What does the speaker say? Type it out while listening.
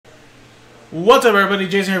What's up, everybody?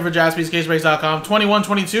 Jason here for JaspysCaseBreaks.com.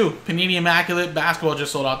 21-22 Panini Immaculate basketball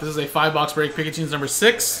just sold out. This is a 5-box break. Pikachu's number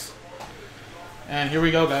 6. And here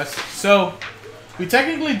we go, guys. So, we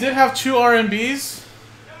technically did have 2 RMBs.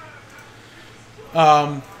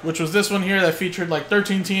 Which was this one here that featured like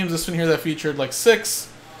 13 teams. This one here that featured like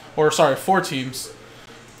 4 teams.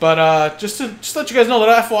 But just to let you guys know,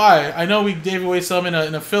 little FYI, I know we gave away some in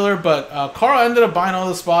a filler, but Carl ended up buying all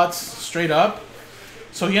the spots straight up.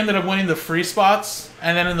 So he ended up winning the free spots,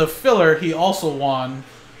 and then in the filler, he also won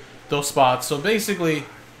those spots. So basically,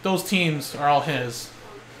 those teams are all his.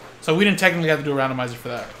 So we didn't technically have to do a randomizer for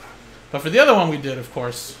that. But for the other one, we did, of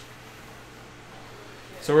course.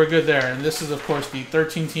 So we're good there. And this is, of course, the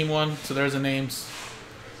 13-team one. So there's the names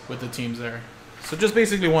with the teams there. So just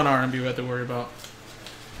basically one RMB we have to worry about.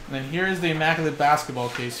 And then here is the Immaculate basketball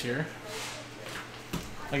case here.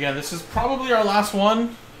 Again, this is probably our last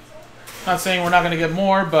one. Not saying we're not going to get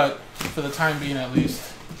more, but for the time being at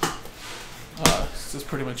least, this is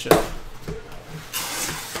pretty much it.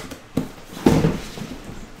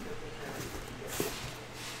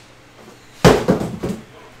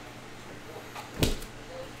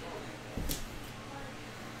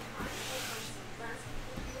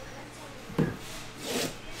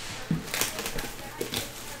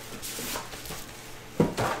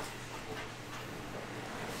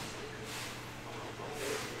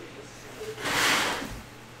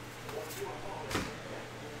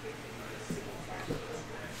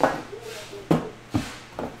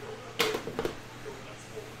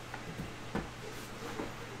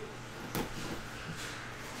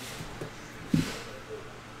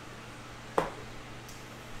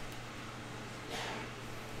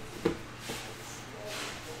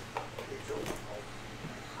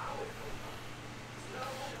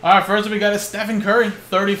 All right, first we got a Stephen Curry,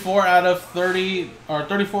 34 out of 30, or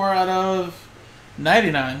 34 out of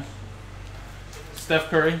 99. Steph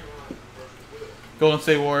Curry, Golden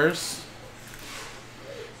State Warriors.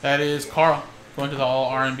 That is Carl, going to the all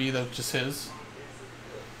R&B, that's just his.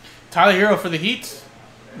 Tyler Hero for the Heat,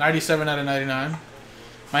 97 out of 99.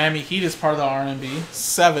 Miami Heat is part of the R&B,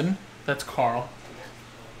 7, that's Carl.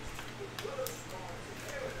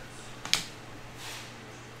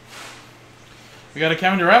 We got a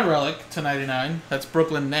Kevin Durant relic to 99. That's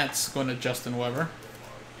Brooklyn Nets going to Justin Weber.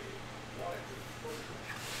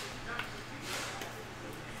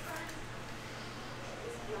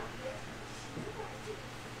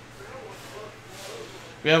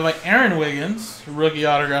 We have like Aaron Wiggins, rookie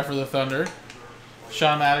autograph for the Thunder.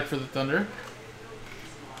 Sean Maddock for the Thunder.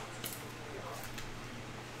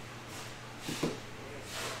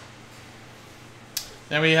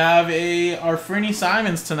 Then we have a Arfrini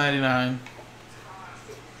Simons to 99.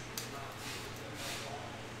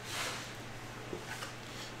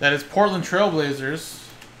 That is Portland Trailblazers,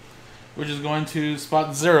 which is going to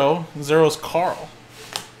spot 0. 0's Carl.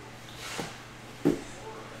 And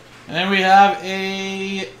then we have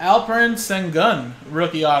a Alperen Sengun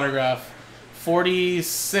rookie autograph,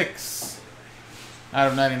 46 out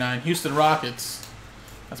of 99. Houston Rockets.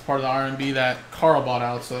 That's part of the R&B that Carl bought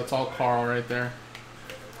out, so that's all Carl right there.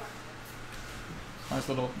 Nice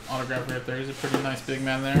little autograph right there. He's a pretty nice big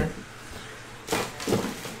man there.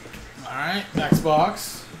 All right, next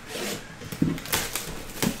box.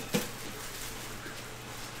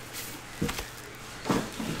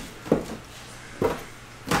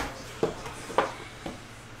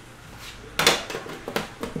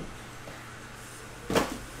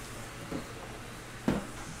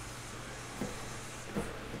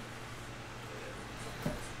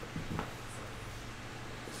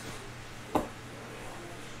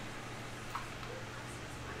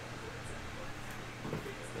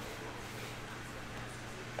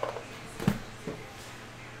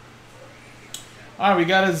 Alright, we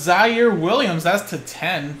got a Zaire Williams. That's to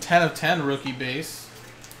 10. 10 of 10 rookie base.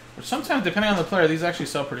 Which sometimes, depending on the player, these actually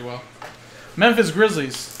sell pretty well. Memphis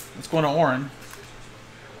Grizzlies. It's going to Oren.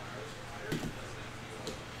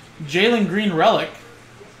 Jalen Green relic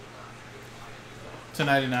to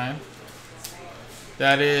 99.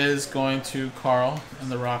 That is going to Carl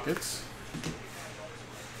and the Rockets.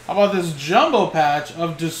 How about this jumbo patch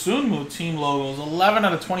of Dosunmu team logos? 11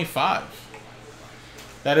 out of 25.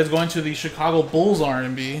 That is going to the Chicago Bulls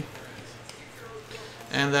R&B.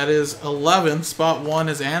 And that is 11. Spot 1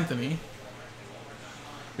 is Anthony.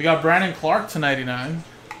 We got Brandon Clark to 99.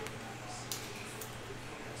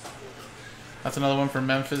 That's another one for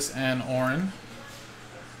Memphis and Oren.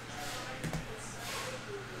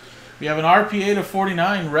 We have an RPA to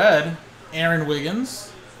 49 red, Aaron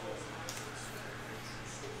Wiggins.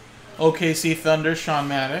 OKC Thunder, Sean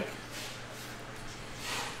Maddock.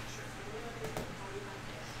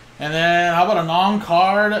 And then, how about a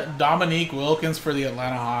non-card Dominique Wilkins for the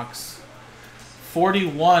Atlanta Hawks?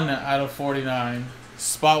 41 out of 49.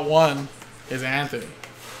 Spot 1 is Anthony.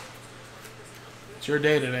 It's your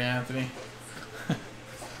day today, Anthony.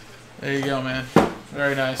 There you go, man.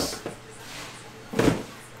 Very nice.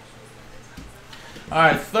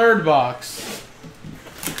 Alright, third box.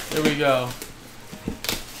 Here we go.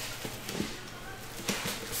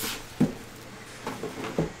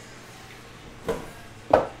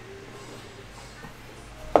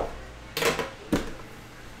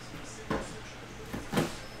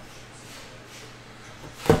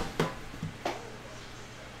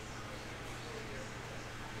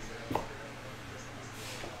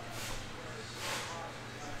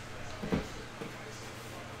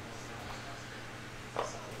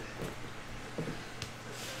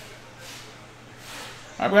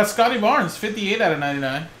 All right, we got Scotty Barnes, 58 out of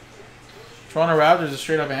 99. Toronto Raptors is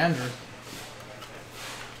straight up Andrew.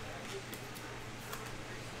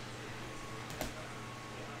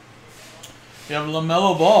 We have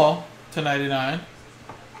LaMelo Ball to 99.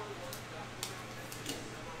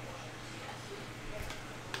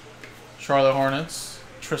 Charlotte Hornets,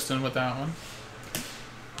 Tristan with that one.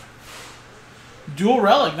 Dual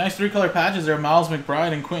Relic, nice 3-color patches there. Miles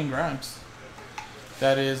McBride and Quentin Grimes.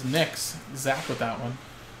 That is Knicks. Zach with that one.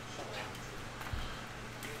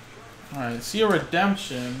 Alright, see a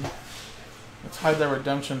redemption. Let's hide that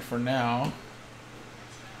redemption for now.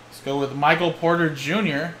 Let's go with Michael Porter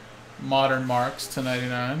Jr. Modern Marks to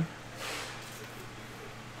 99.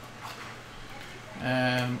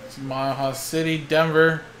 And Maha City,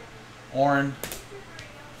 Denver, Oren.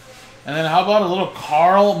 And then how about a little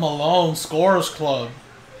Karl Malone Scorers Club?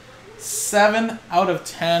 7 out of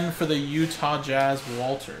 10 for the Utah Jazz,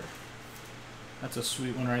 Walter. That's a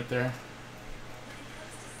sweet one right there.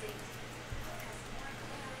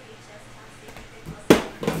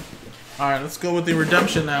 Alright, let's go with the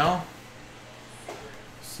redemption now.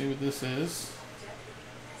 See what this is.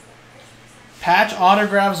 Patch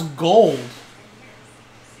Autographs Gold.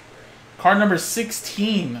 Card number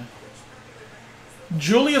 16.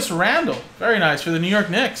 Julius Randle. Very nice for the New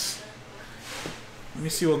York Knicks. Let me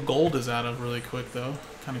see what gold is out of really quick, though.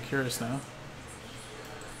 Kind of curious now.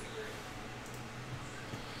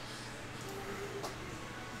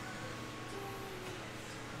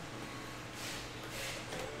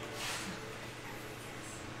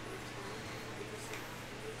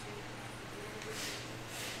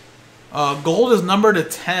 Gold is numbered to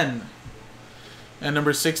 10. And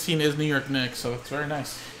number 16 is New York Knicks, so it's very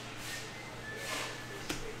nice.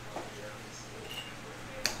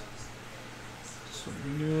 So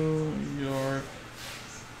New York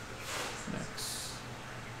Knicks.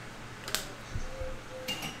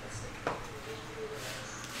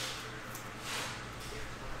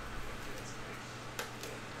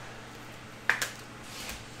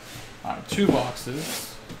 Alright, 2 boxes.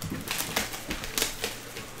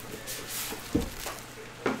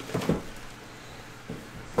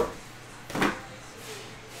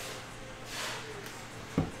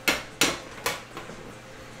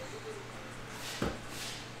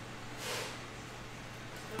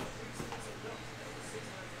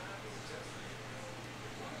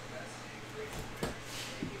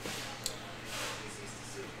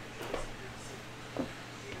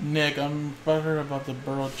 Nick, I'm buttered about the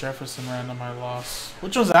Burrow Jefferson random I lost.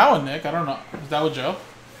 Which one's that one, Nick? I don't know. Is that with Joe?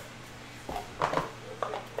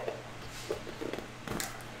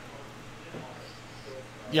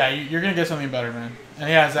 Yeah, you're going to get something better, man. And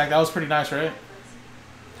yeah, Zach, that was pretty nice, right?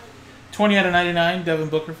 20 out of 99, Devin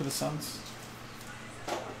Booker for the Suns.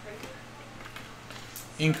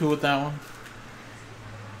 Inku with that one.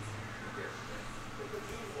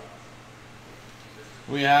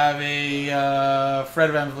 We have a Fred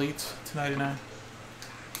VanVleet to 99.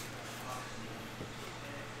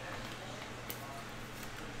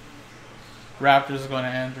 Raptors is going to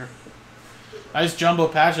Andrew. Nice jumbo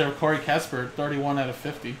patch of Corey Kesper, 31 out of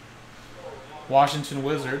 50. Washington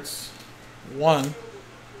Wizards, 1.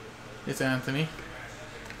 It's Anthony.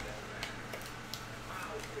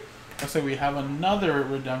 Looks like we have another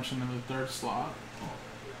redemption in the 3rd slot.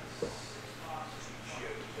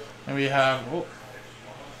 And we have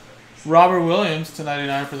Robert Williams to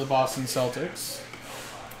 99 for the Boston Celtics.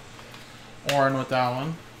 Oren with that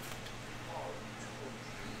one.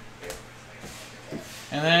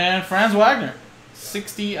 And then Franz Wagner,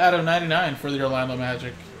 60 out of 99 for the Orlando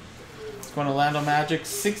Magic. It's going to Orlando Magic,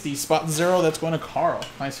 60, spot 0. That's going to Carl.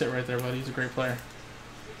 Nice hit right there, buddy. He's a great player.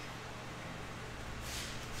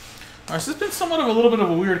 All right, so it's been somewhat of a little bit of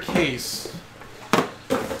a weird case.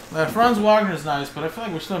 Franz Wagner's nice, but I feel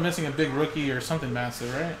like we're still missing a big rookie or something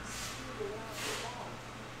massive, right?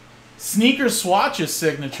 Sneaker swatches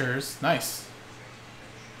signatures. Nice.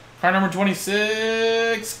 Card number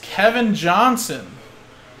 26, Kevin Johnson.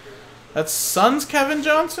 That's Suns Kevin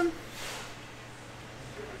Johnson?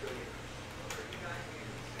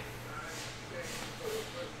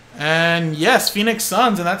 And yes, Phoenix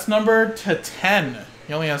Suns, and that's numbered to 10.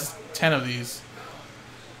 He only has 10 of these.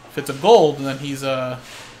 If it's a gold, then he'll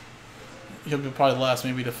be probably less,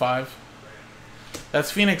 maybe to 5.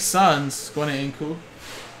 That's Phoenix Suns going to Inku.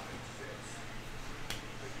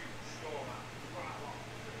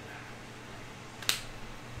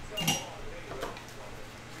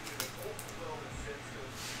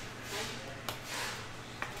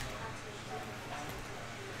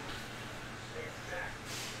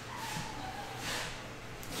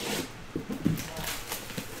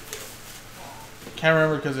 Can't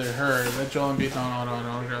remember because it hurt. That Joel Embiid on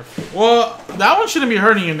autograph. Well, that one shouldn't be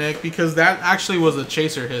hurting you, Nick, because that actually was a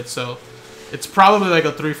chaser hit, so it's probably like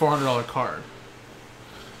a $300-400 card.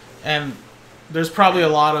 And there's probably a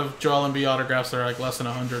lot of Joel Embiid autographs that are like less than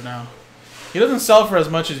 100 now. He doesn't sell for as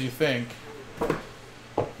much as you think.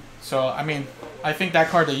 So, I mean, I think that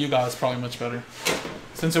card that you got is probably much better.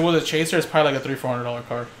 Since it was a chaser, it's probably like a $300-400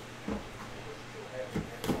 card.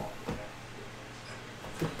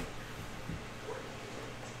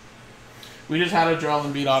 We just had a Joel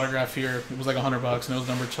Embiid autograph here. It was like $100, and it was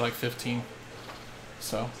numbered to like 15.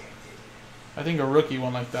 So, I think a rookie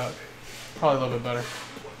one like that, probably a little bit better.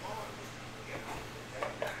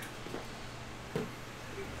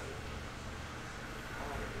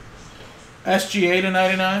 SGA to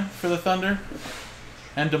 99 for the Thunder,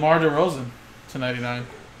 and DeMar DeRozan to 99.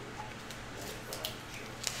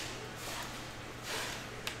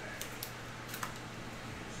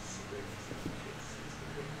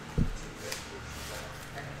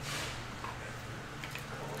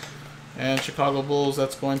 And Chicago Bulls,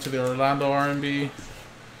 that's going to the Orlando R&B.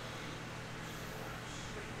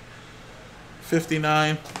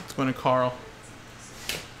 59, it's going to Carl.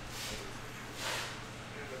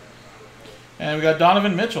 And we got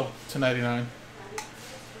Donovan Mitchell to 99.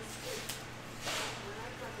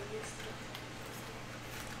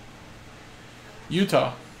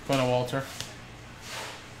 Utah, going to Walter.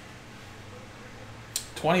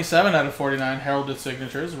 27 out of 49, heralded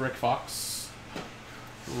signatures, Rick Fox.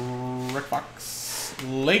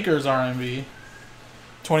 Lakers R&B.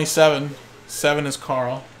 27. 7 is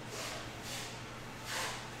Carl.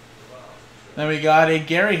 Then we got a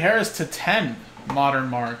Gary Harris to 10. Modern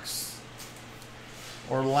Marks.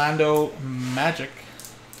 Orlando Magic.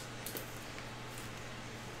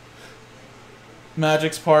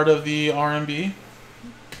 Magic's part of the R&B.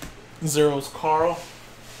 0's Carl.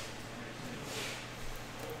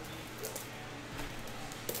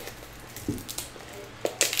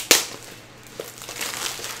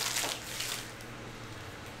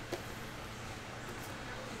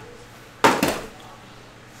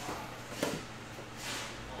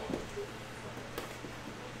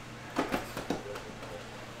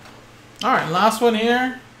 Alright, last one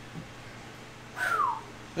here.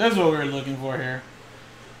 That's what we were looking for here.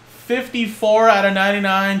 54 out of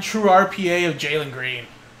 99, true RPA of Jalen Green.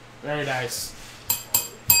 Very nice.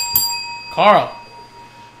 Carl,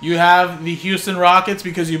 you have the Houston Rockets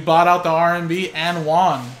because you bought out the R&B and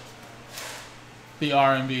won the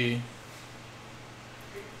R&B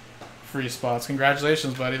free spots.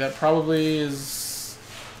 Congratulations, buddy. That probably is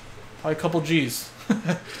a couple G's.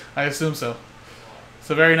 I assume so. It's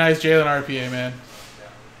a very nice Jalen RPA, man.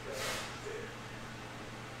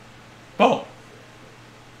 Boom.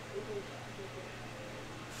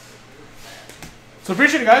 So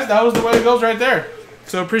appreciate it, guys. That was the way it goes right there.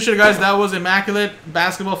 So appreciate it, guys. That was Immaculate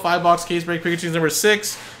Basketball 5-box case break. Pikachu's number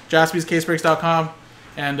 6. JaspysCaseBreaks.com.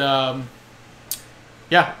 And,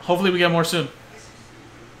 yeah, hopefully we get more soon.